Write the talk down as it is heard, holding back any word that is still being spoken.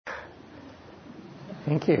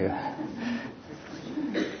Thank you.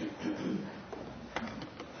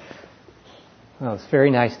 Well, it's very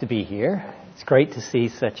nice to be here. It's great to see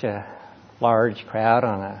such a large crowd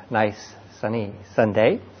on a nice sunny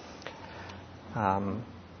Sunday.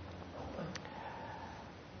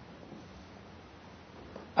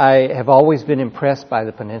 I have always been impressed by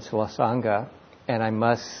the Peninsula Sangha, and I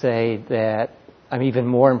must say that I'm even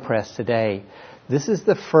more impressed today. This is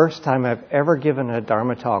the first time I've ever given a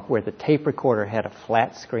Dharma talk where the tape recorder had a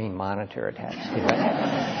flat screen monitor attached to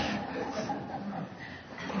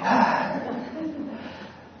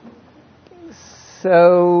it.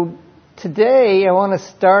 So today I want to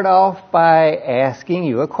start off by asking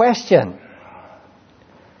you a question.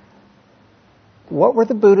 What were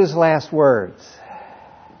the Buddha's last words?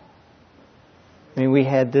 I mean, we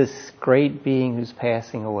had this great being who's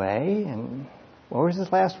passing away, and what were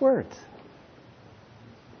his last words?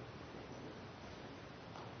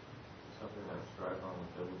 Something like strive on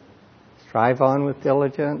with diligence. Strive on with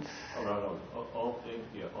diligence. Oh, no.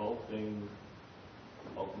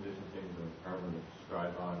 All conditioned things are impermanent.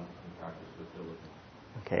 Strive on and practice with diligence.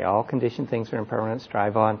 Okay, all conditioned things are impermanent.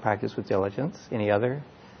 Strive on, practice with diligence. Any other?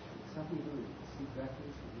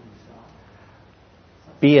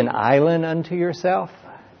 Be an island unto yourself.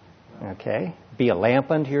 Okay. Be a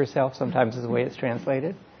lamp unto yourself, sometimes is the way it's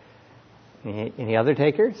translated. Any other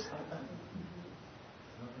takers?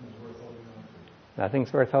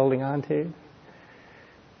 Nothing's worth holding on to.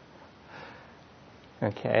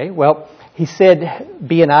 Okay. Well, he said,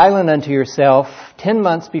 be an island unto yourself 10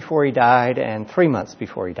 months before he died and 3 months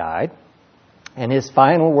before he died. And his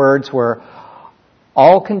final words were,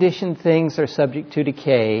 all conditioned things are subject to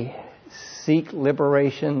decay. Seek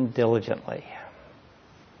liberation diligently.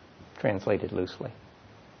 Translated loosely.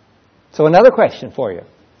 So another question for you.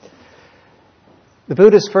 The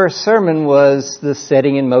Buddha's first sermon was the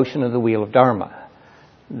setting in motion of the wheel of Dharma,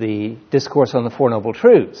 the discourse on the Four Noble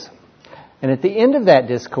Truths. And at the end of that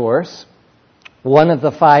discourse, one of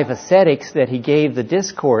the 5 ascetics that he gave the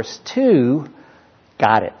discourse to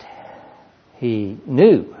got it. He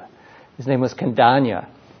knew. His name was Kandanya.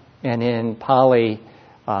 And in Pali,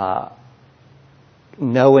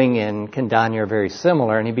 knowing and Kandanya are very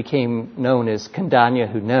similar, and he became known as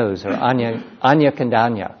Kandanya who knows, or Anya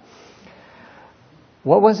Kandanya.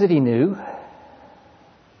 What was it he knew?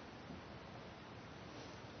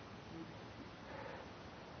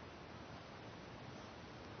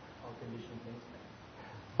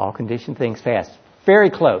 All conditioned things fast. Very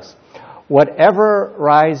close. Whatever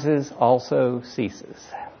rises also ceases.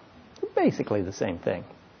 Basically the same thing.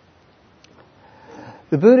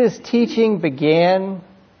 The Buddha's teaching began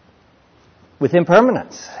with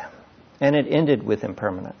impermanence, and it ended with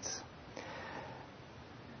impermanence.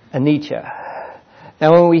 Anicca.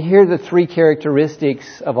 Now, when we hear the 3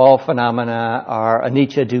 characteristics of all phenomena are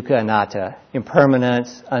anicca, dukkha, anatta,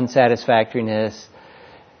 impermanence, unsatisfactoriness,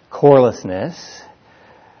 corelessness.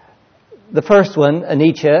 The first one,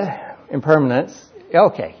 anicca, impermanence,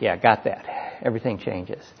 okay, yeah, got that. Everything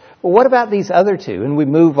changes. But what about these other 2? And we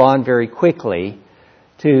move on very quickly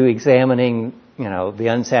to examining, the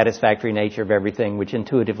unsatisfactory nature of everything, which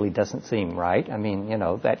intuitively doesn't seem right. I mean,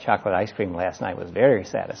 that chocolate ice cream last night was very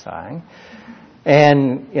satisfying.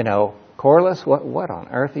 And, coreless, what on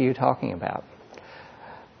earth are you talking about?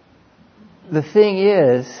 The thing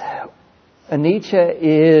is, Anicca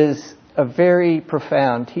is a very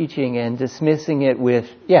profound teaching, and dismissing it with,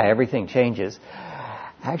 everything changes,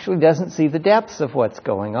 actually doesn't see the depths of what's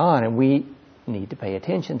going on, and we need to pay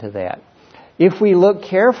attention to that. If we look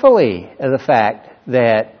carefully at the fact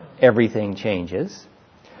that everything changes,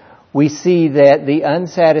 we see that the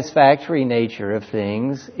unsatisfactory nature of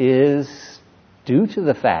things is due to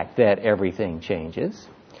the fact that everything changes.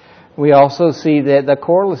 We also see that the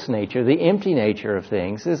coreless nature, the empty nature of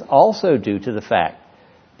things, is also due to the fact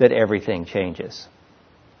that everything changes.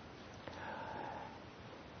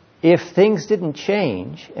 If things didn't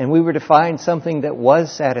change and we were to find something that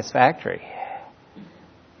was satisfactory,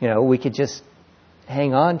 we could just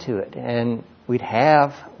hang on to it and we'd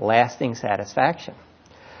have lasting satisfaction.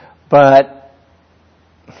 But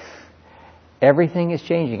everything is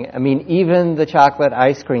changing. I mean, even the chocolate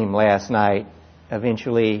ice cream last night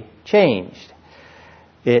eventually changed.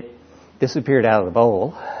 It disappeared out of the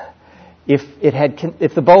bowl.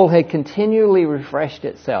 If the bowl had continually refreshed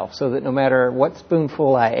itself so that no matter what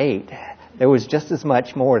spoonful I ate, there was just as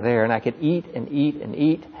much more there, and I could eat and eat and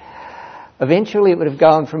eat, eventually it would have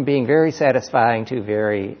gone from being very satisfying to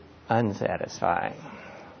very unsatisfying.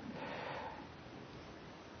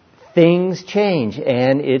 Things change,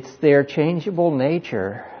 and it's their changeable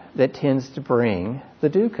nature that tends to bring the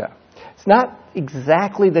dukkha. It's not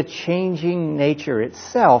exactly the changing nature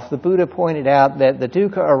itself. The Buddha pointed out that the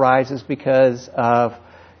dukkha arises because of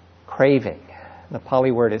craving. The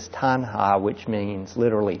Pali word is tanha, which means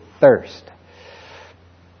literally thirst.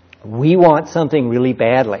 We want something really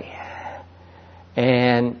badly.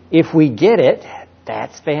 And if we get it,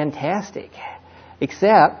 that's fantastic.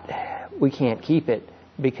 Except we can't keep it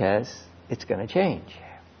because it's going to change.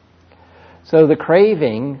 So the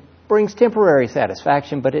craving brings temporary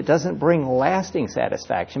satisfaction, but it doesn't bring lasting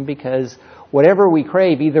satisfaction because whatever we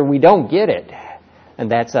crave, either we don't get it, and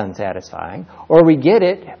that's unsatisfying, or we get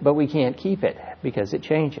it, but we can't keep it because it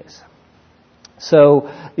changes. So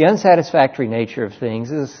the unsatisfactory nature of things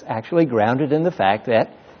is actually grounded in the fact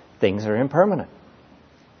that things are impermanent.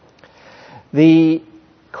 The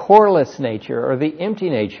coreless nature or the empty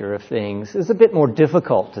nature of things is a bit more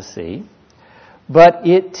difficult to see, but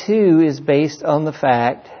it too is based on the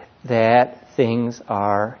fact that things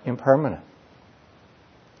are impermanent.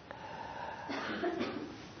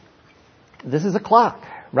 This is a clock,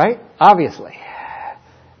 right? Obviously.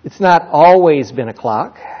 It's not always been a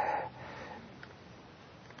clock.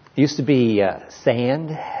 It used to be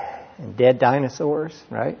sand and dead dinosaurs,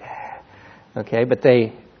 right? Okay, but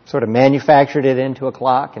they sort of manufactured it into a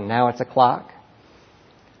clock, and now it's a clock.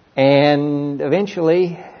 And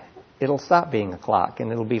eventually, it'll stop being a clock,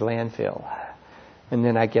 and it'll be landfill. And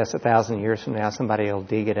then I guess 1,000 years from now, somebody will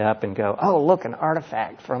dig it up and go, oh, look, an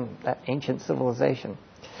artifact from that ancient civilization.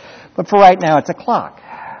 But for right now, it's a clock.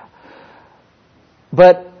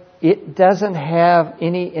 But it doesn't have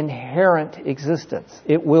any inherent existence.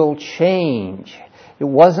 It will change. It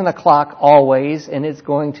wasn't a clock always, and it's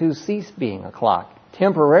going to cease being a clock.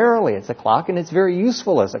 Temporarily, it's a clock, and it's very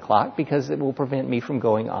useful as a clock because it will prevent me from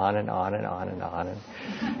going on and on and on and on.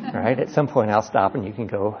 And, right? At some point, I'll stop, and you can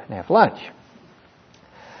go and have lunch.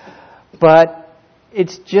 But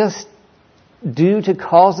it's just due to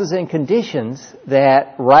causes and conditions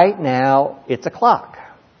that right now it's a clock.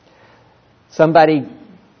 Somebody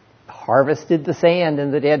harvested the sand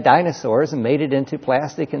and the dead dinosaurs and made it into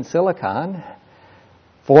plastic and silicon,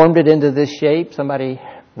 formed it into this shape. Somebody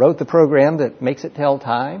wrote the program that makes it tell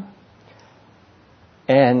time,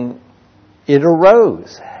 and it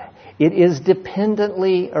arose. It is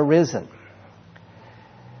dependently arisen.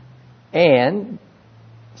 And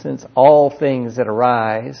since all things that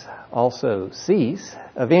arise also cease,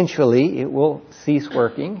 eventually it will cease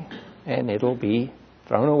working and it'll be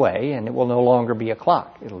thrown away and it will no longer be a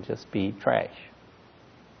clock. It'll just be trash.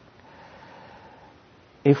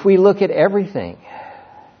 If we look at everything,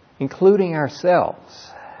 including ourselves,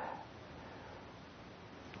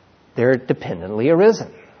 they're dependently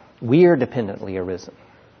arisen. We are dependently arisen.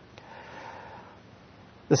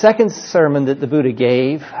 The second sermon that the Buddha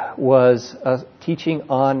gave was a teaching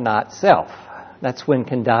on not self. That's when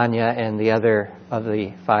Kandanya and the other of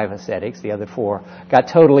the 5 ascetics, the other 4, got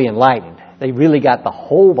totally enlightened. They really got the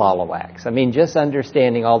whole ball of wax. I mean, just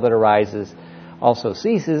understanding all that arises also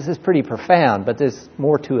ceases is pretty profound, but there's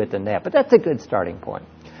more to it than that. But that's a good starting point.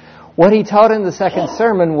 What he taught in the second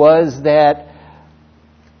sermon was that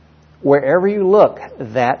wherever you look,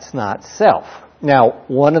 that's not self. Now,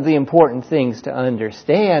 one of the important things to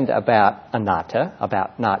understand about anatta,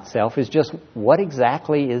 about not self, is just what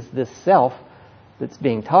exactly is this self that's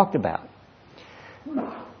being talked about.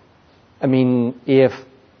 I mean, if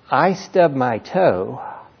I stub my toe,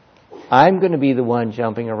 I'm going to be the one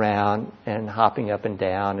jumping around and hopping up and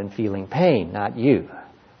down and feeling pain, not you.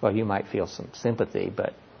 Well, you might feel some sympathy,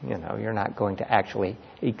 but, you're not going to actually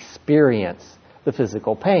experience the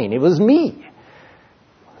physical pain. It was me.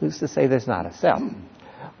 Who's to say there's not a self?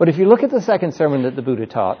 But if you look at the second sermon that the Buddha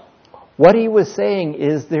taught, what he was saying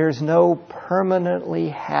is there's no permanently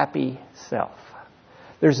happy self.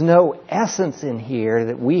 There's no essence in here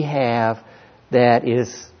that we have that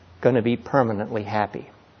is going to be permanently happy.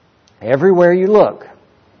 Everywhere you look,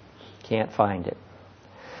 can't find it.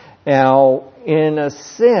 Now, in a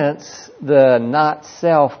sense, the not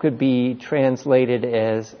self could be translated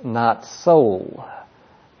as not soul,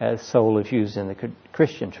 as soul is used in the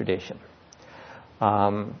Christian tradition.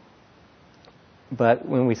 But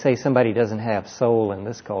when we say somebody doesn't have soul in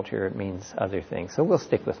this culture, it means other things. So we'll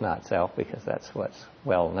stick with not self because that's what's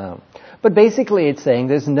well known. But basically it's saying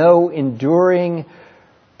there's no enduring,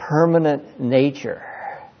 permanent nature.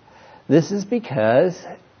 This is because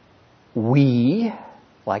we,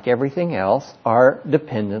 like everything else, are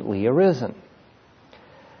dependently arisen.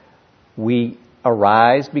 We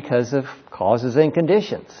arise because of causes and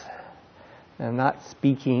conditions. I'm not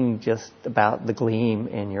speaking just about the gleam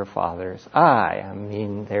in your father's eye. I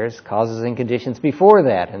mean, there's causes and conditions before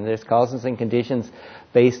that, and there's causes and conditions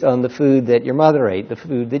based on the food that your mother ate, the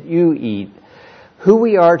food that you eat. Who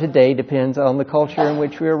we are today depends on the culture in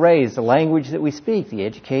which we were raised, the language that we speak, the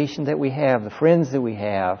education that we have, the friends that we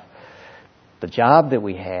have, the job that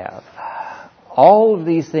we have. All of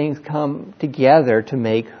these things come together to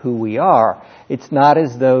make who we are. It's not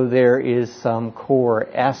as though there is some core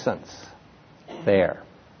essence there.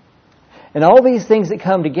 And all these things that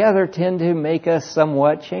come together tend to make us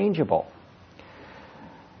somewhat changeable.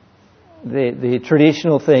 The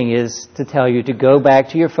traditional thing is to tell you to go back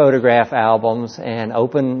to your photograph albums and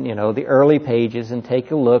open, the early pages and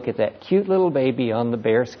take a look at that cute little baby on the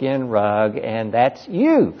bearskin rug, and that's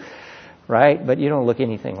you, right? But you don't look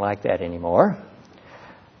anything like that anymore.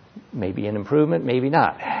 Maybe an improvement, maybe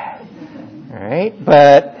not. All right?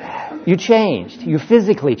 But you changed. You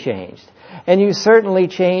physically changed. And you certainly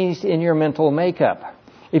changed in your mental makeup.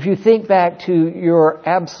 If you think back to your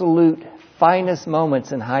absolute finest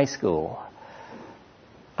moments in high school,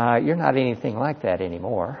 you're not anything like that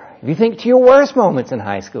anymore. If you think to your worst moments in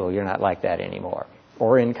high school, you're not like that anymore.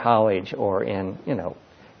 Or in college, or in,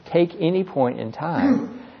 take any point in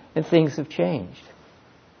time, and things have changed.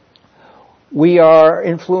 We are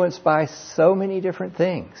influenced by so many different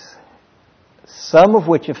things, some of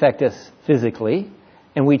which affect us physically,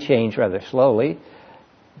 and we change rather slowly,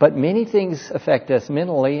 but many things affect us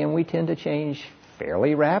mentally, and we tend to change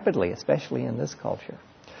fairly rapidly, especially in this culture.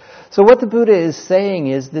 So what the Buddha is saying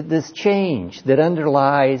is that this change that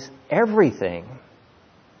underlies everything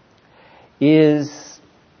is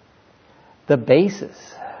the basis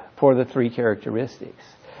for the three characteristics.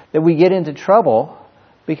 That we get into trouble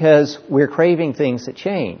because we're craving things that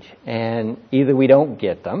change, and either we don't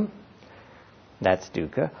get them, that's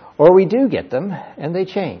dukkha, or we do get them and they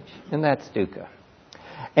change, and that's dukkha.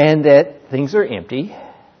 And that things are empty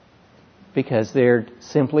because they're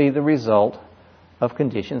simply the result of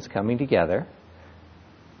conditions coming together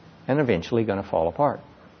and eventually going to fall apart.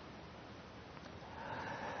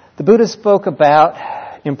 The Buddha spoke about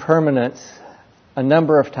impermanence a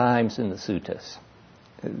number of times in the suttas.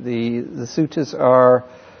 The suttas are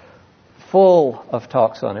full of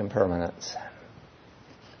talks on impermanence.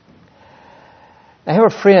 I have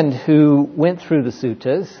a friend who went through the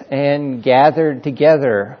suttas and gathered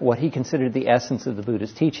together what he considered the essence of the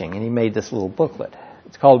Buddha's teaching, and he made this little booklet.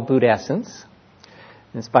 It's called Buddhessence.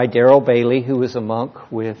 It's by Darrell Bailey, who was a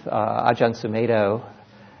monk with Ajahn Sumedho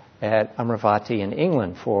at Amravati in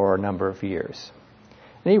England for a number of years.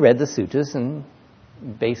 And he read the suttas, and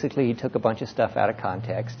basically he took a bunch of stuff out of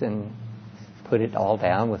context and put it all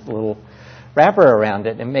down with a little wrapper around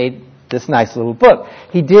it and made this nice little book.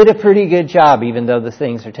 He did a pretty good job, even though the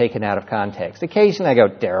things are taken out of context. Occasionally I go,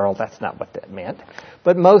 Darrell, that's not what that meant.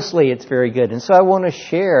 But mostly it's very good. And so I want to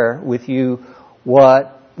share with you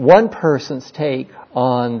what one person's take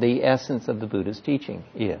on the essence of the Buddha's teaching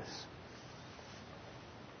is.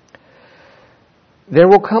 There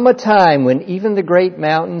will come a time when even the great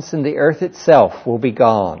mountains and the earth itself will be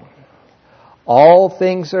gone. All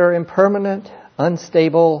things are impermanent,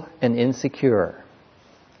 unstable, and insecure.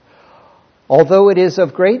 Although it is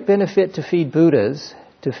of great benefit to feed Buddhas,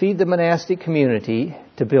 to feed the monastic community,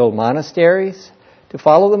 to build monasteries, to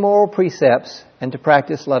follow the moral precepts, and to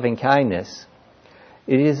practice loving kindness,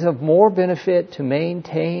 it is of more benefit to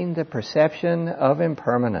maintain the perception of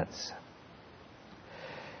impermanence.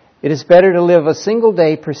 It is better to live a single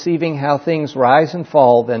day perceiving how things rise and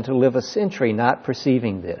fall than to live a century not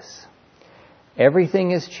perceiving this.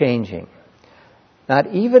 Everything is changing.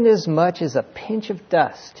 Not even as much as a pinch of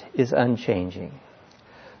dust is unchanging.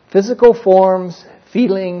 Physical forms,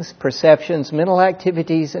 feelings, perceptions, mental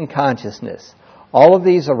activities, and consciousness, all of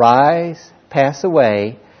these arise, pass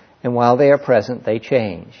away, and while they are present, they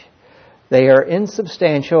change. They are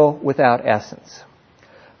insubstantial without essence.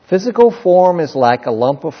 Physical form is like a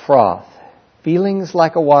lump of froth. Feelings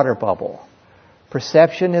like a water bubble.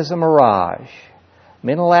 Perception is a mirage.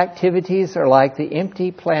 Mental activities are like the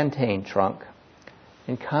empty plantain trunk.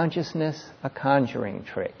 And consciousness, a conjuring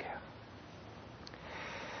trick.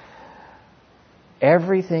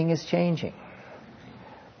 Everything is changing.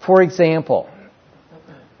 For example,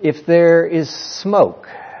 if there is smoke,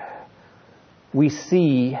 we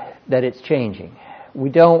see that it's changing. We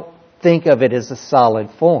don't think of it as a solid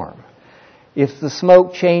form. If the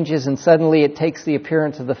smoke changes and suddenly it takes the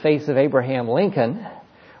appearance of the face of Abraham Lincoln,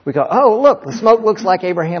 we go, oh, look, the smoke looks like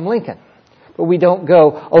Abraham Lincoln. But we don't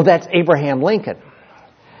go, oh, that's Abraham Lincoln.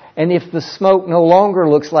 And if the smoke no longer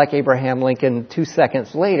looks like Abraham Lincoln 2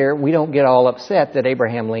 seconds later, we don't get all upset that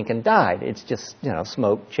Abraham Lincoln died. It's just,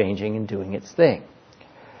 smoke changing and doing its thing.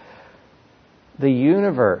 The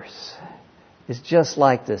universe is just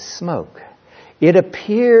like this smoke. It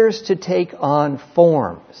appears to take on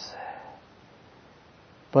forms,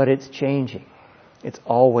 but it's changing. It's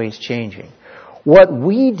always changing. What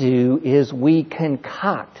we do is we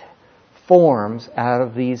concoct forms out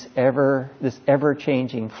of this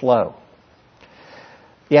ever-changing flow.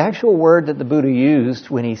 The actual word that the Buddha used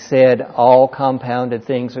when he said all compounded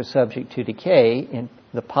things are subject to decay, in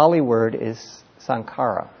the Pali word is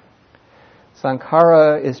sankhara.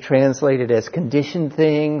 Sankhara is translated as conditioned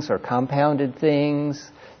things or compounded things.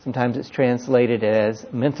 Sometimes it's translated as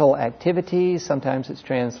mental activities. Sometimes it's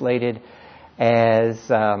translated as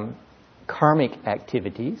karmic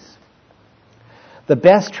activities. The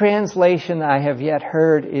best translation I have yet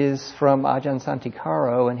heard is from Ajahn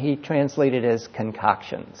Santikaro, and he translated as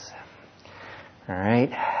concoctions. All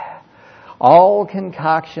right? All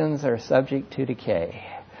concoctions are subject to decay,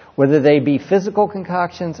 whether they be physical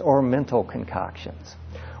concoctions or mental concoctions,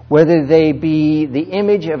 whether they be the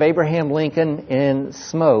image of Abraham Lincoln in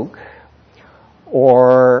smoke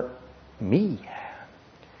or me.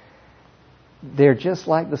 They're just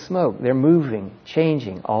like the smoke. They're moving,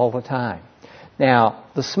 changing all the time. Now,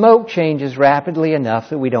 the smoke changes rapidly enough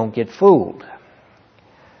that we don't get fooled.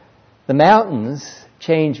 The mountains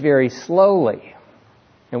change very slowly,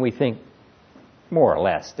 and we think, more or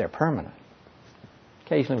less, they're permanent.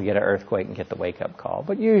 Occasionally we get an earthquake and get the wake-up call,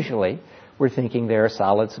 but usually we're thinking they're a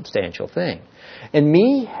solid, substantial thing. And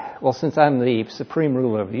me, well, since I'm the supreme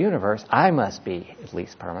ruler of the universe, I must be at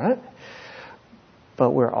least permanent.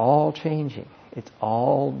 But we're all changing. It's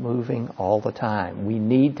all moving all the time. We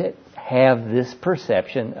need to have this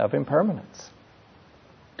perception of impermanence.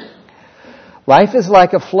 Life is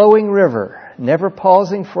like a flowing river, never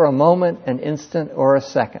pausing for a moment, an instant, or a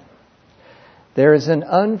second. There is an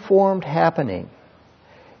unformed happening.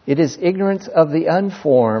 It is ignorance of the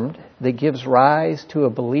unformed that gives rise to a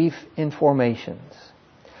belief in formations.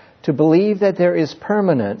 To believe that there is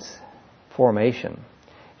permanence, formation,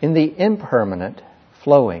 in the impermanent,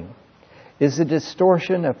 flowing, is a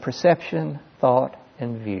distortion of perception, thought,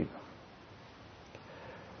 and view.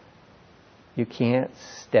 You can't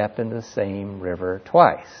step in the same river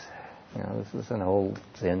twice. You know, this is an old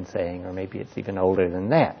Zen saying, or maybe it's even older than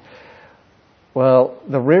that. Well,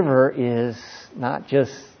 the river is not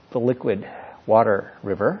just the liquid water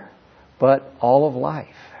river, but all of life.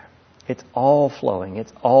 It's all flowing.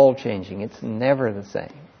 It's all changing. It's never the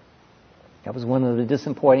same. That was one of the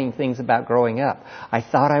disappointing things about growing up. I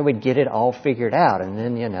thought I would get it all figured out, and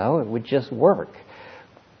then, it would just work.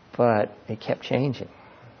 But it kept changing.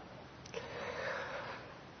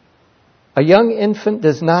 A young infant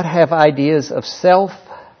does not have ideas of self,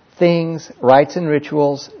 things, rites and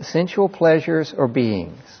rituals, sensual pleasures, or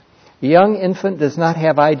beings. A young infant does not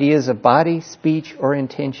have ideas of body, speech, or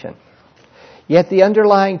intention. Yet the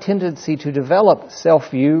underlying tendency to develop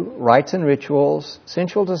self-view, rites and rituals,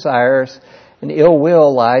 sensual desires, and ill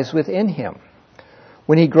will lies within him.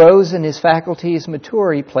 When he grows and his faculties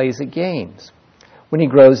mature, he plays at games. When he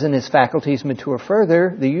grows and his faculties mature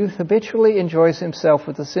further, the youth habitually enjoys himself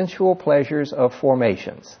with the sensual pleasures of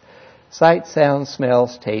formations: sight, sounds,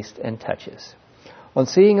 smells, taste, and touches. On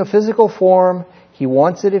seeing a physical form, he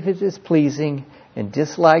wants it if it is pleasing and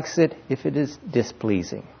dislikes it if it is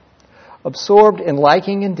displeasing. Absorbed in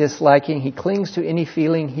liking and disliking, he clings to any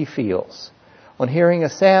feeling he feels. On hearing a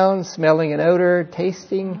sound, smelling an odor,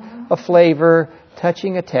 tasting a flavor,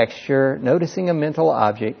 touching a texture, noticing a mental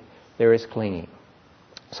object, there is clinging.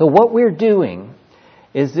 So what we're doing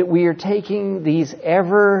is that we are taking these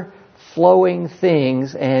ever-flowing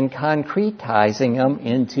things and concretizing them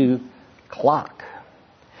into clock.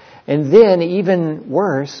 And then, even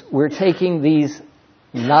worse, we're taking these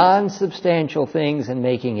non-substantial things and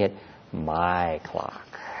making it my clock.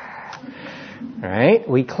 Right?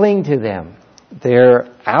 We cling to them.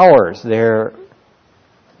 They're ours. They're,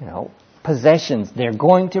 possessions. They're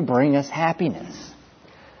going to bring us happiness.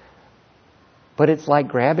 But it's like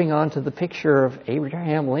grabbing onto the picture of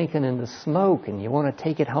Abraham Lincoln in the smoke, and you want to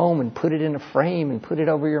take it home and put it in a frame and put it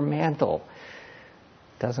over your mantle.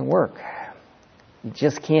 It doesn't work. You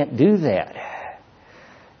just can't do that.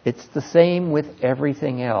 It's the same with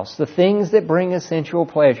everything else. The things that bring us sensual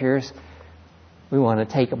pleasures, we want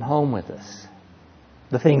to take them home with us.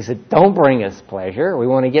 The things that don't bring us pleasure, we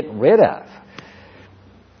want to get rid of.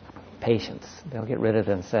 Patience. They'll get rid of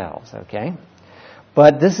themselves, okay?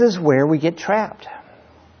 But this is where we get trapped.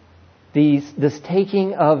 This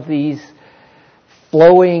taking of these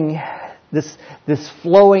flowing, this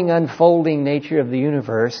flowing, unfolding nature of the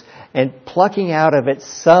universe and plucking out of it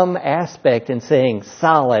some aspect and saying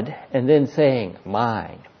solid and then saying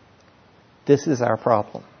mine. This is our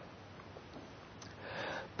problem.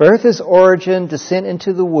 Birth is origin, descent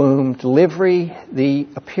into the womb, delivery, the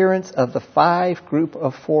appearance of the 5 group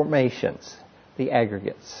of formations, the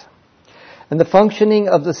aggregates, and the functioning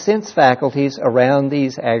of the sense faculties around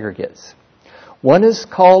these aggregates. One is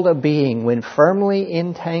called a being when firmly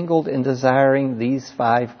entangled in desiring these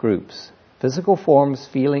 5 groups: physical forms,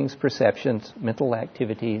 feelings, perceptions, mental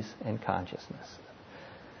activities, and consciousness.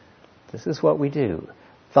 This is what we do.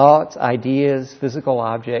 Thoughts, ideas, physical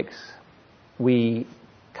objects, we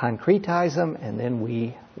concretize them and then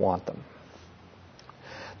we want them.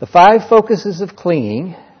 The 5 focuses of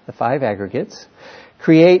clinging, the 5 aggregates,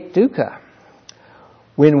 create dukkha.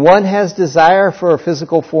 When one has desire for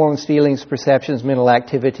physical forms, feelings, perceptions, mental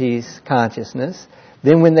activities, consciousness,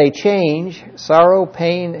 then when they change, sorrow,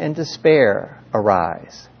 pain, and despair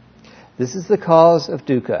arise. This is the cause of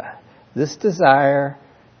dukkha. This desire,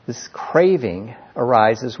 this craving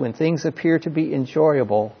arises when things appear to be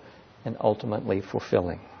enjoyable and ultimately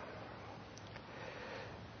fulfilling.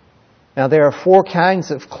 Now there are 4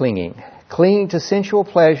 kinds of clinging. Clinging to sensual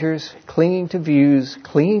pleasures, clinging to views,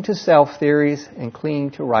 clinging to self-theories, and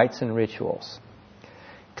clinging to rites and rituals.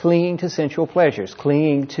 Clinging to sensual pleasures,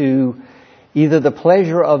 clinging to either the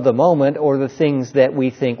pleasure of the moment or the things that we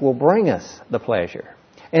think will bring us the pleasure.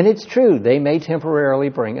 And it's true, they may temporarily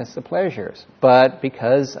bring us the pleasures, but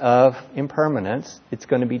because of impermanence, it's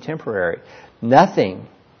going to be temporary. Nothing,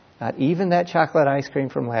 not even that chocolate ice cream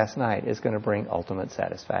from last night, is going to bring ultimate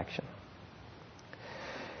satisfaction.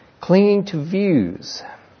 Clinging to views.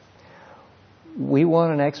 We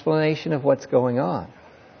want an explanation of what's going on.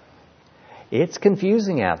 It's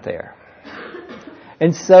confusing out there.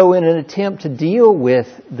 And so in an attempt to deal with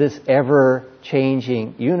this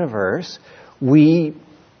ever-changing universe, we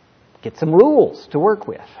get some rules to work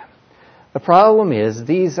with. The problem is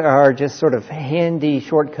these are just sort of handy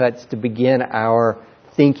shortcuts to begin our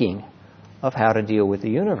thinking of how to deal with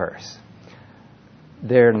the universe.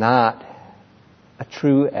 They're not a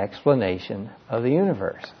true explanation of the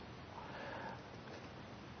universe.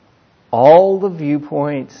 All the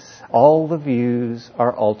viewpoints, all the views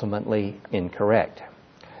are ultimately incorrect.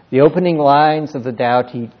 The opening lines of the Tao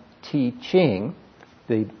Te Ching,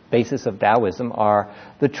 the basis of Taoism, are: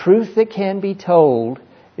 the truth that can be told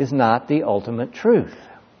is not the ultimate truth.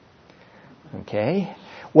 Okay?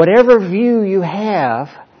 Whatever view you have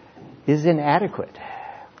is inadequate.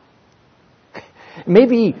 It may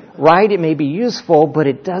be right, it may be useful, but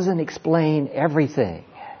it doesn't explain everything.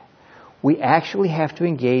 We actually have to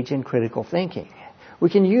engage in critical thinking. We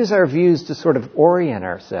can use our views to sort of orient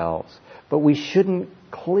ourselves, but we shouldn't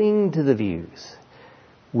cling to the views.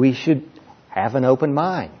 We should have an open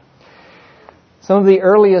mind. Some of the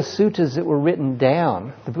earliest suttas that were written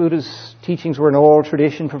down, the Buddha's teachings were an oral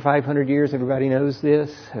tradition for 500 years. Everybody knows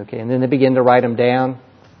this. Okay, and then they begin to write them down.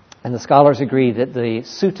 And the scholars agree that the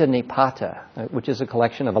Sutta Nipata, which is a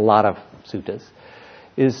collection of a lot of suttas,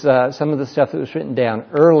 is some of the stuff that was written down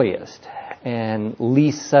earliest and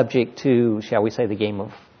least subject to, shall we say, the game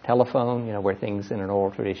of telephone, where things in an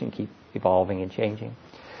oral tradition keep evolving and changing.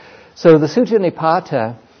 So the Sutta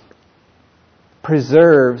Nipata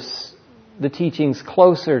preserves the teachings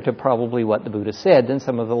closer to probably what the Buddha said than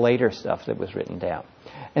some of the later stuff that was written down.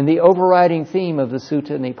 And the overriding theme of the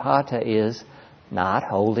Sutta Nipata is not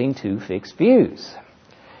holding to fixed views.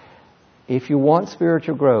 If you want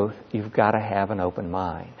spiritual growth, you've got to have an open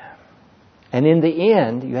mind. And in the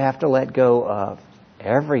end, you have to let go of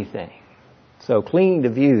everything. So clinging to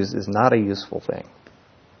views is not a useful thing.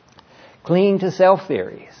 Clinging to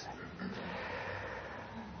self-theories.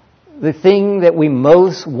 The thing that we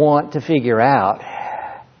most want to figure out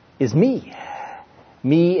is me.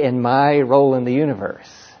 Me and my role in the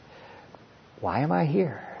universe. Why am I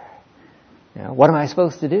here? What am I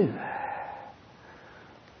supposed to do?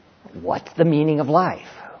 What's the meaning of life?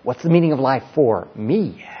 What's the meaning of life for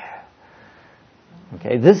me?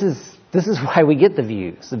 Okay, this is why we get the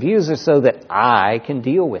views. The views are so that I can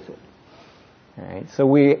deal with it. All right, so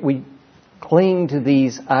we cling to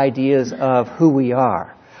these ideas of who we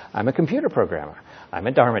are. I'm a computer programmer. I'm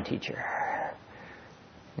a Dharma teacher.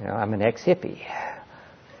 I'm an ex-hippie.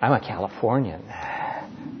 I'm a Californian.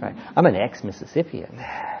 Right? I'm an ex-Mississippian.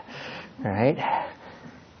 Right?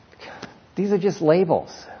 These are just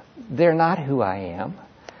labels. They're not who I am.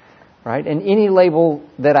 Right? And any label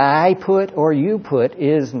that I put or you put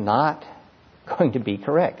is not going to be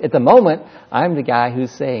correct. At the moment, I'm the guy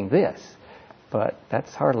who's saying this. But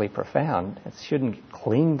that's hardly profound. It shouldn't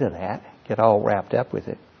cling to that, get all wrapped up with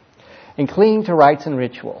it. And clinging to rites and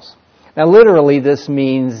rituals. Now literally this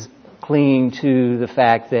means clinging to the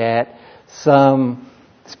fact that some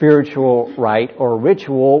spiritual rite or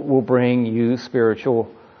ritual will bring you spiritual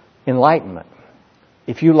enlightenment.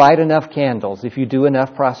 if you light enough candles, if you do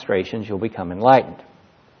enough prostrations, you'll become enlightened.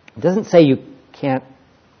 It doesn't say you can't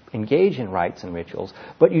engage in rites and rituals,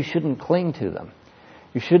 but you shouldn't cling to them.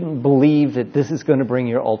 You shouldn't believe that this is going to bring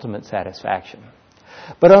your ultimate satisfaction.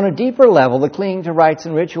 But on a deeper level, the clinging to rites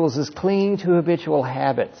and rituals is clinging to habitual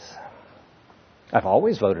habits. I've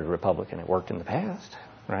always voted Republican. It worked in the past,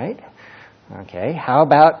 right? Okay, how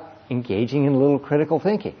about engaging in a little critical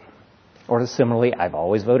thinking? Or similarly, I've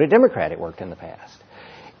always voted Democrat. It worked in the past.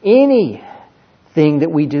 Anything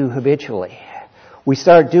that we do habitually, we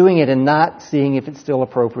start doing it and not seeing if it's still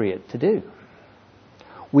appropriate to do.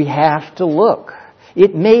 We have to look.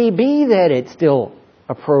 It may be that it's still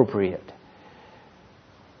appropriate,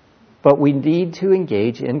 but we need to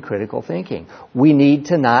engage in critical thinking. We need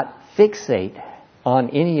to not fixate on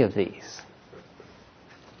any of these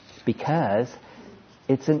because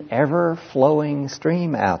it's an ever-flowing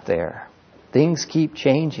stream out there. Things keep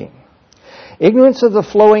changing. Ignorance of the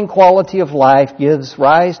flowing quality of life gives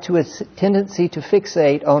rise to a tendency to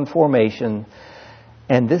fixate on formation,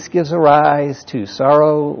 and this gives rise to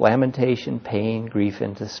sorrow, lamentation, pain, grief,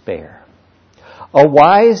 and despair. A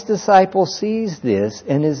wise disciple sees this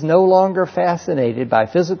and is no longer fascinated by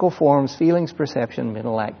physical forms, feelings, perception,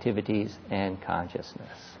 mental activities, and consciousness.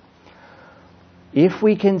 If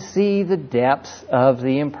we can see the depths of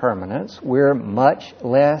the impermanence, we're much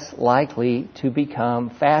less likely to become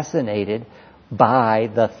fascinated by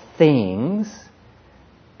the things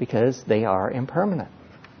because they are impermanent.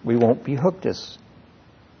 We won't be hooked as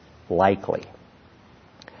likely.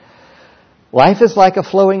 Life is like a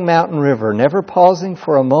flowing mountain river, never pausing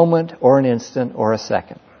for a moment or an instant or a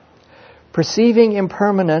second. Perceiving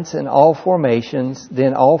impermanence in all formations,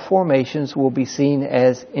 then all formations will be seen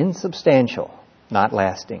as insubstantial, not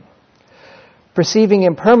lasting. Perceiving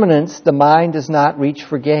impermanence, the mind does not reach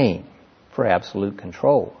for gain, for absolute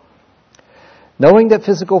control. Knowing that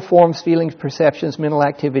physical forms, feelings, perceptions, mental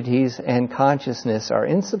activities, and consciousness are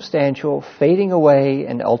insubstantial, fading away,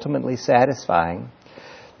 and ultimately satisfying,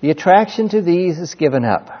 the attraction to these is given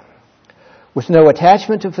up. With no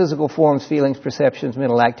attachment to physical forms, feelings, perceptions,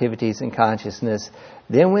 mental activities, and consciousness,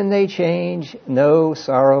 then when they change, no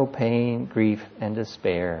sorrow, pain, grief, and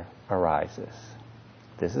despair arises.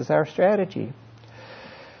 This is our strategy.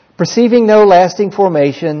 Perceiving no lasting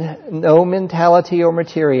formation, no mentality or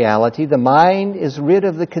materiality, the mind is rid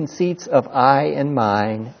of the conceits of I and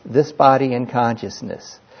mine, this body and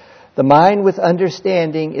consciousness. The mind with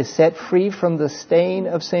understanding is set free from the stain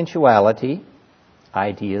of sensuality,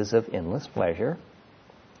 ideas of endless pleasure,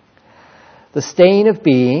 the stain of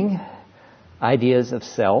being, ideas of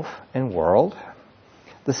self and world,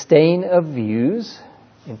 the stain of views,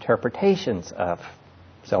 interpretations of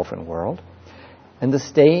self and world, and the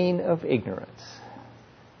stain of ignorance,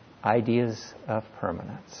 ideas of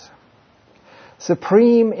permanence.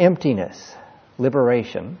 Supreme emptiness,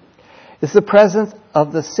 liberation, is the presence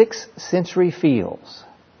of the 6 sensory fields,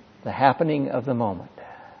 the happening of the moment.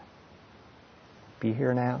 Be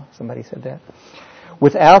here now? Somebody said that?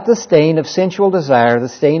 Without the stain of sensual desire, the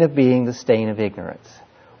stain of being, the stain of ignorance.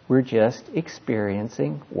 We're just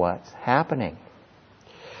experiencing what's happening.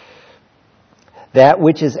 That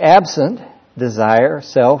which is absent, desire,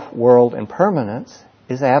 self, world, and permanence,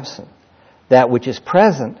 is absent. That which is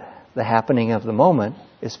present, the happening of the moment,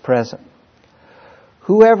 is present.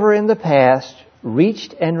 Whoever in the past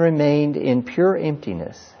reached and remained in pure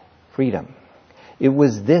emptiness, freedom, it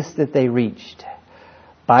was this that they reached.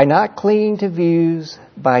 By not clinging to views,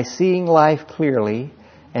 by seeing life clearly,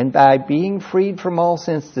 and by being freed from all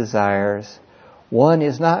sense desires, one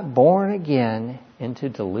is not born again into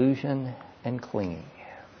delusion and clinging.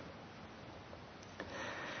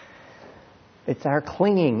 It's our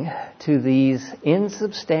clinging to these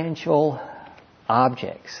insubstantial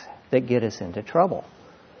objects that get us into trouble.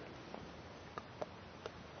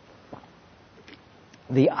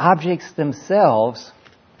 The objects themselves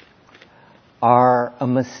are a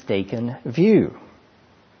mistaken view.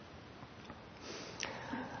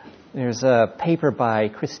 There's a paper by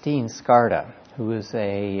Christine Scarda, who is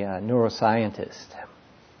a neuroscientist,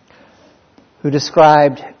 who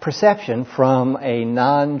described perception from a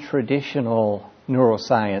non-traditional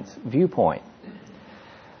neuroscience viewpoint.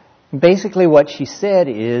 Basically what she said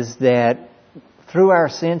is that through our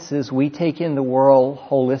senses we take in the world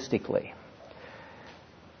holistically.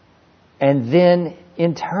 And then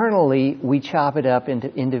internally we chop it up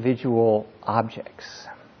into individual objects.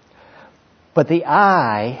 But the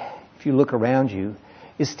eye, if you look around you,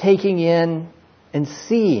 is taking in and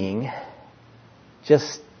seeing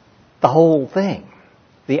just the whole thing.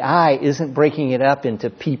 The eye isn't breaking it up into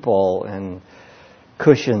people and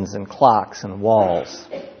cushions and clocks and walls.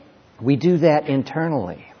 We do that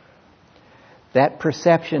internally. That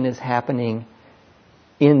perception is happening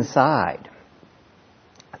inside.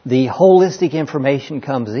 The holistic information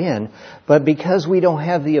comes in, but because we don't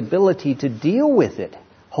have the ability to deal with it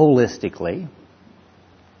holistically,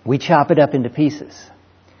 we chop it up into pieces.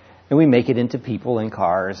 And we make it into people and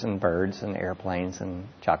cars and birds and airplanes and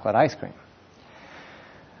chocolate ice cream.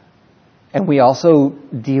 And we also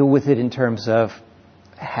deal with it in terms of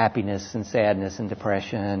happiness and sadness and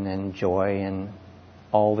depression and joy and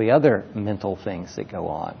all the other mental things that go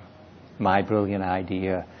on. My brilliant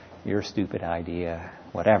idea, your stupid idea,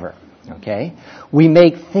 whatever. Okay? We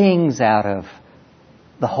make things out of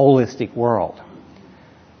the holistic world.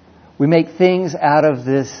 We make things out of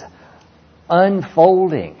this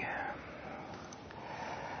unfolding.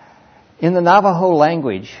 In the Navajo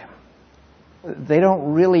language, they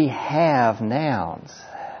don't really have nouns.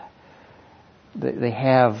 They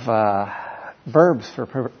have verbs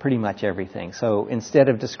for pretty much everything. So instead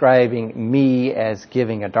of describing me as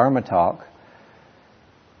giving a Dharma talk,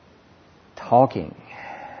 talking,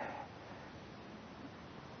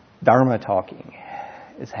 Dharma talking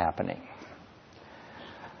is happening.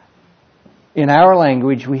 In our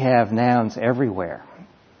language, we have nouns everywhere.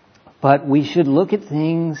 But we should look at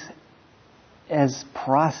things as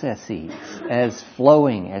processes, as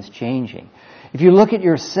flowing, as changing. If you look at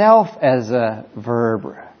yourself as a verb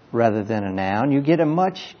rather than a noun, you get a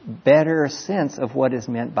much better sense of what is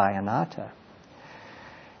meant by anatta.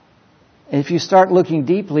 If you start looking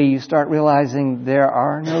deeply, you start realizing there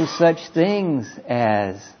are no such things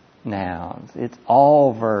as nouns. It's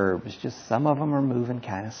all verbs, just some of them are moving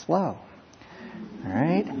kind of slow. All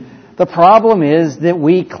right? The problem is that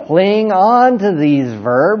we cling on to these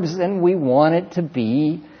verbs and we want it to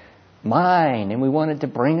be mine and we want it to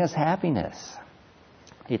bring us happiness.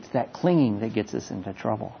 It's that clinging that gets us into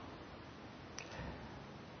trouble.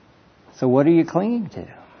 So what are you clinging to?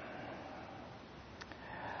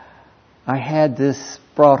 I had this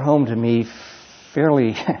brought home to me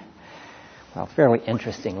fairly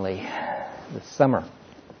interestingly this summer.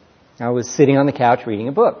 I was sitting on the couch reading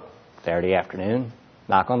a book. Saturday afternoon,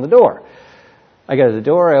 knock on the door. I go to the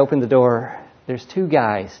door, I open the door. There's two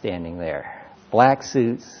guys standing there. Black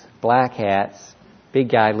suits, black hats, big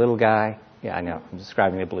guy, little guy. Yeah, I know, I'm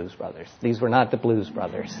describing the Blues Brothers. These were not the Blues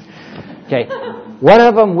Brothers. Okay, one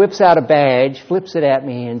of them whips out a badge, flips it at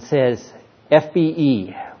me and says,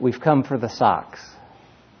 FBE, we've come for the socks.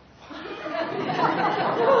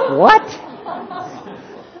 What?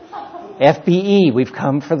 FBE, we've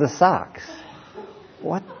come for the socks.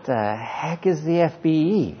 What the heck is the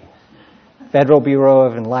FBE? Federal Bureau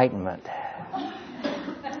of Enlightenment.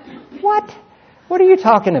 What? What are you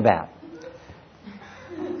talking about?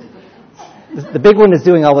 The big one is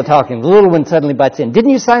doing all the talking. The little one suddenly butts in. Didn't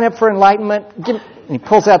you sign up for enlightenment? And he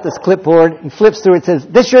pulls out this clipboard. He flips through it. Says,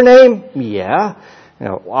 "This your name?" Yeah. You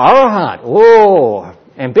know, Arahant. Whoa,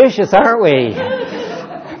 ambitious, aren't we?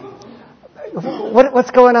 What's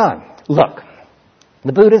going on? Look,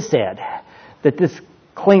 the Buddha said that this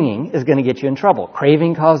clinging is going to get you in trouble.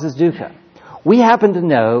 Craving causes dukkha. We happen to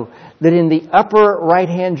know that in the upper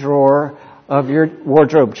right-hand drawer of your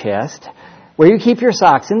wardrobe chest, where you keep your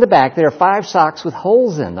socks, in the back, there are 5 socks with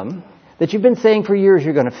holes in them that you've been saying for years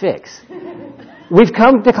you're going to fix. We've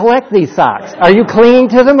come to collect these socks. Are you clinging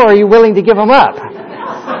to them or are you willing to give them up?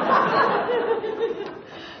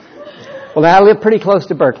 Well, now I live pretty close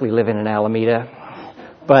to Berkeley, living in Alameda.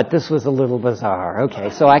 But this was a little bizarre.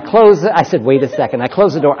 Okay, so I closed it. I said, wait a second. I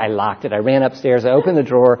closed the door. I locked it. I ran upstairs. I opened the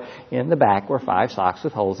drawer. In the back were 5 socks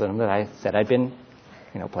with holes in them that I said I'd been,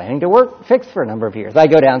 planning to fix for a number of years. I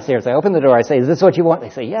go downstairs. I open the door. I say, is this what you want?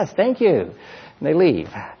 They say, yes, thank you. And they leave.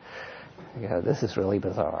 I go, this is really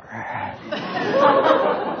bizarre.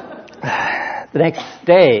 The next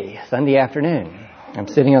day, Sunday afternoon, I'm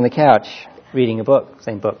sitting on the couch reading a book,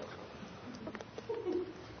 same book.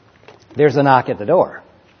 There's a knock at the door.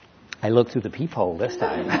 I look through the peephole this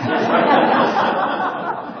time.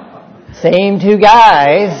 Same 2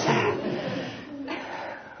 guys.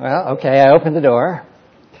 Well, okay, I open the door.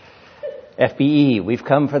 FBE, we've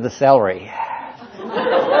come for the celery.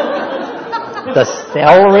 The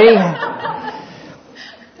celery?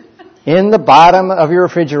 In the bottom of your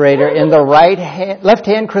refrigerator, in the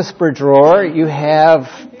left-hand crisper drawer, you have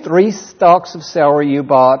 3 stalks of celery you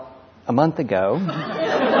bought a month ago.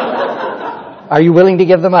 Are you willing to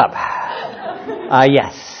give them up?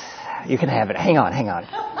 Yes, you can have it. Hang on.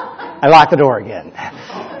 I lock the door again.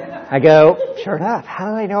 I go, sure enough, how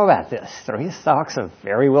do they know about this? 3 stalks of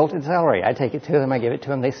very wilted celery. I take it to them, I give it to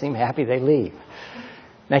them, they seem happy, they leave.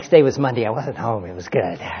 Next day was Monday, I wasn't home, it was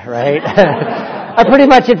good, right? I pretty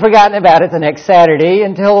much had forgotten about it the next Saturday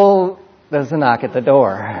until there was a knock at the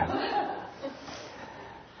door.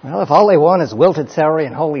 Well, if all they want is wilted celery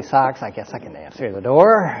and holy socks, I guess I can answer the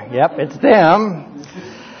door. Yep, it's them.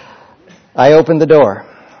 I opened the door.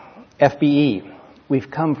 FBE, we've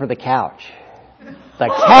come for the couch. The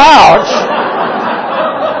couch?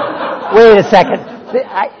 Wait a second.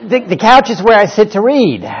 The couch is where I sit to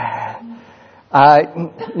read.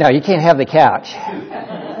 No, you can't have the couch.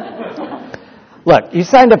 Look, you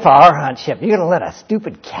signed up for our huntship. You're going to let a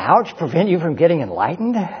stupid couch prevent you from getting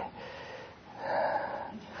enlightened?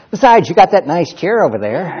 Besides, you got that nice chair over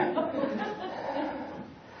there.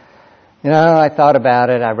 I thought about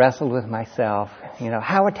it. I wrestled with myself.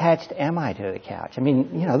 How attached am I to the couch? I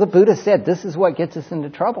mean, the Buddha said this is what gets us into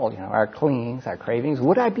trouble. Our clingings, our cravings.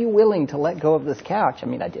 Would I be willing to let go of this couch? I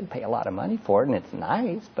mean, I did pay a lot of money for it, and it's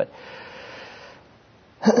nice, but,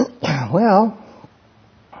 well,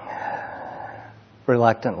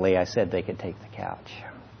 reluctantly, I said they could take the couch.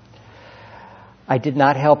 I did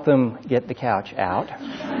not help them get the couch out.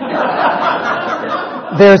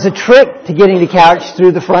 There's a trick to getting the couch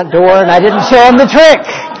through the front door, and I didn't show them the trick.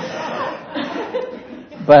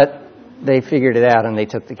 But they figured it out, and they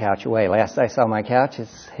took the couch away. Last I saw my couch,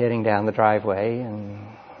 it's heading down the driveway, and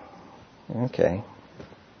okay.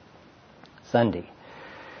 Sunday.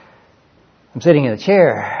 I'm sitting in a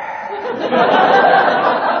chair,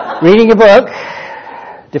 reading a book,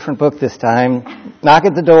 different book this time. Knock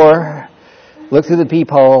at the door. Look through the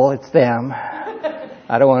peephole, it's them.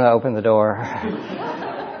 I don't want to open the door.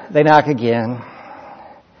 They knock again.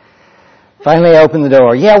 Finally I open the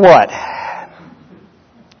door. Yeah, what?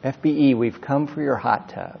 FBE, we've come for your hot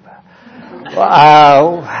tub.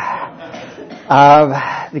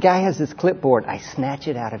 The guy has this clipboard. I snatch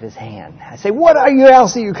it out of his hand. I say, what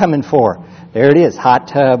else are you coming for? There it is. Hot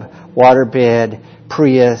tub, waterbed,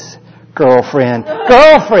 Prius, girlfriend,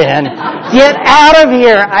 get out of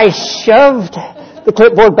here. I shoved the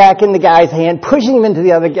clipboard back in the guy's hand, pushing him into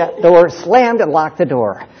the other door, slammed and locked the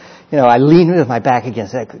door. I leaned with my back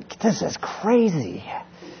against it. This is crazy.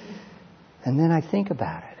 And then I think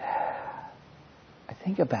about it.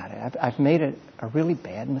 I've made a really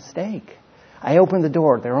bad mistake. I opened the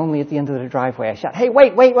door. They're only at the end of the driveway. I shout, hey,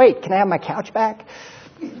 wait. Can I have my couch back?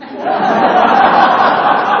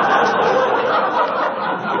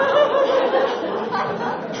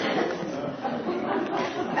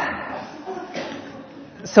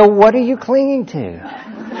 So what are you clinging to?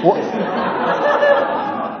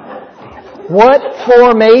 What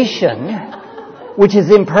formation, which is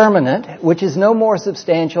impermanent, which is no more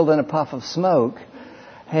substantial than a puff of smoke,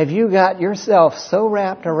 have you got yourself so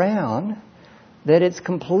wrapped around that it's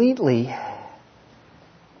completely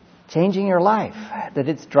changing your life, that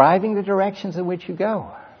it's driving the directions in which you go?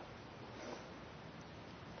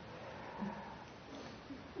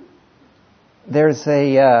 There's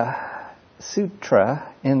a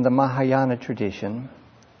sutra in the Mahayana tradition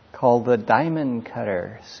called the Diamond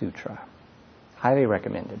Cutter Sutra. Highly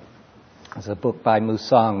recommended. It's a book by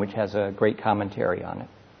Musang, which has a great commentary on it.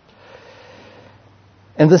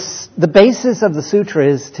 And the basis of the sutra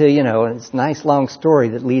is to, it's a nice long story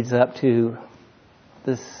that leads up to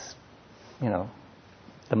this,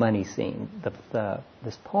 the money scene,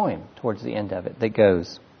 this poem towards the end of it that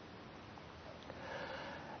goes,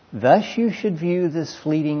 thus you should view this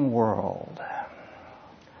fleeting world.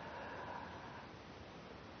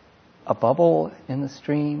 A bubble in the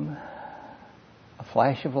stream, a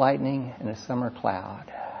flash of lightning in a summer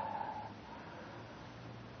cloud.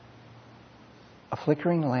 A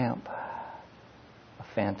flickering lamp, a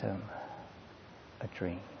phantom, a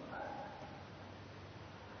dream.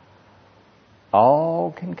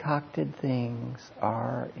 All concocted things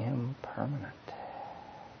are impermanent.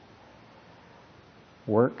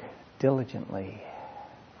 Work diligently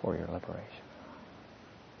for your liberation.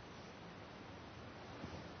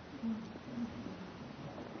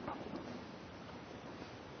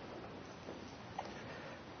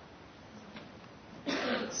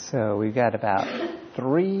 So we've got about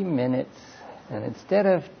 3 minutes, and instead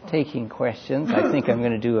of taking questions, I think I'm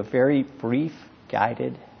going to do a very brief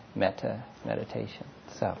guided meditation.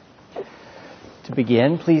 So, to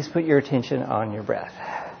begin, please put your attention on your breath.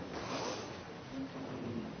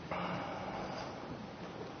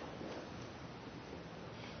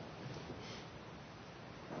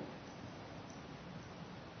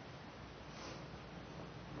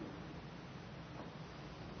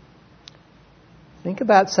 Think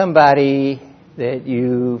about somebody that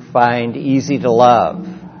you find easy to love.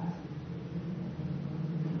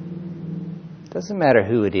 Doesn't matter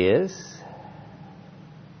who it is.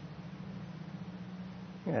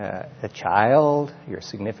 A child, your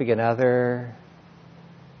significant other,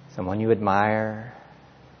 someone you admire,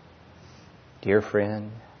 dear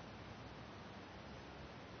friend.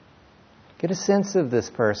 Get a sense of this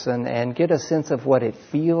person and get a sense of what it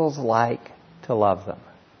feels like to love them.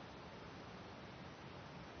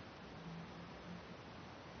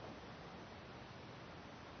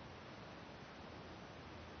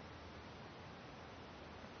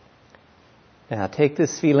 Now take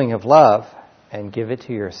this feeling of love and give it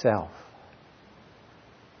to yourself.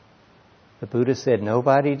 The Buddha said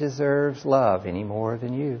nobody deserves love any more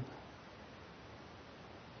than you.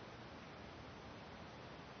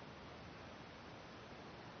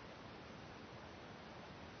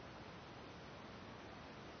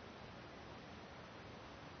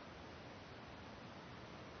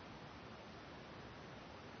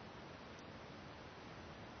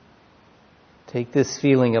 Take this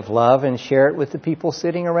feeling of love and share it with the people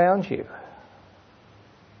sitting around you.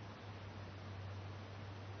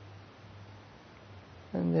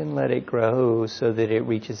 And then let it grow so that it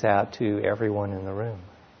reaches out to everyone in the room.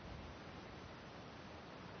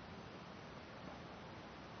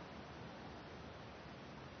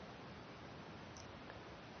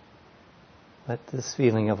 Let this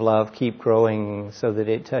feeling of love keep growing so that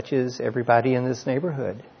it touches everybody in this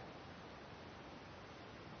neighborhood.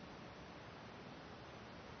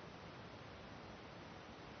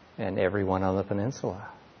 And everyone on the peninsula.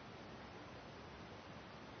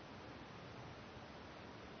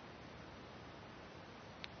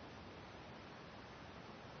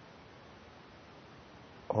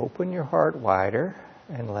 Open your heart wider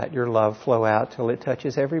and let your love flow out till it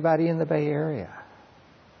touches everybody in the Bay Area.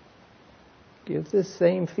 Give this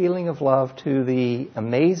same feeling of love to the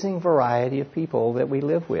amazing variety of people that we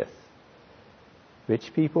live with.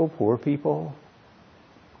 Rich people, poor people,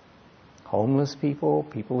 homeless people,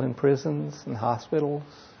 people in prisons and hospitals,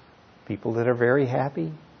 people that are very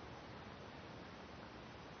happy.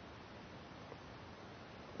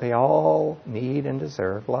 They all need and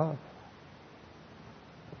deserve love.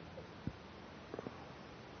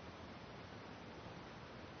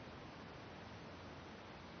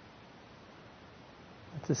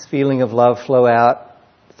 Let this feeling of love flow out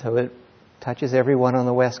so it touches everyone on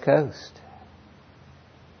the West Coast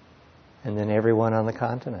and then everyone on the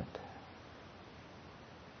continent.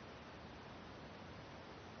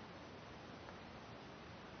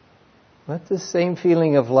 Let this same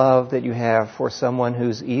feeling of love that you have for someone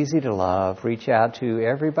who's easy to love reach out to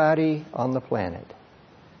everybody on the planet.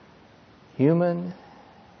 Human,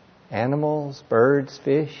 animals, birds,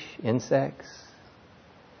 fish, insects.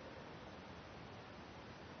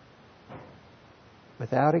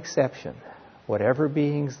 Without exception, whatever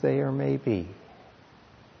beings they or may be,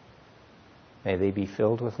 may they be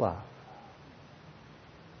filled with love.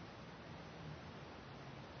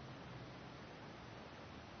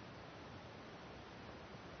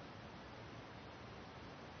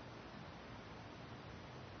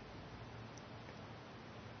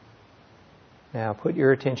 Now put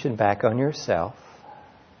your attention back on yourself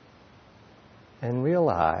and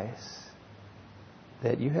realize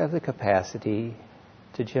that you have the capacity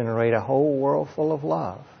to generate a whole world full of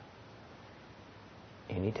love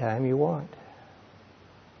anytime you want.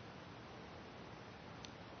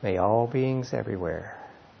 May all beings everywhere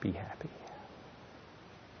be happy.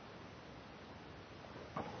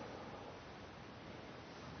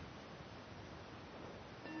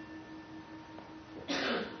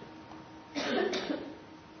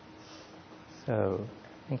 So,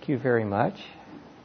 thank you very much.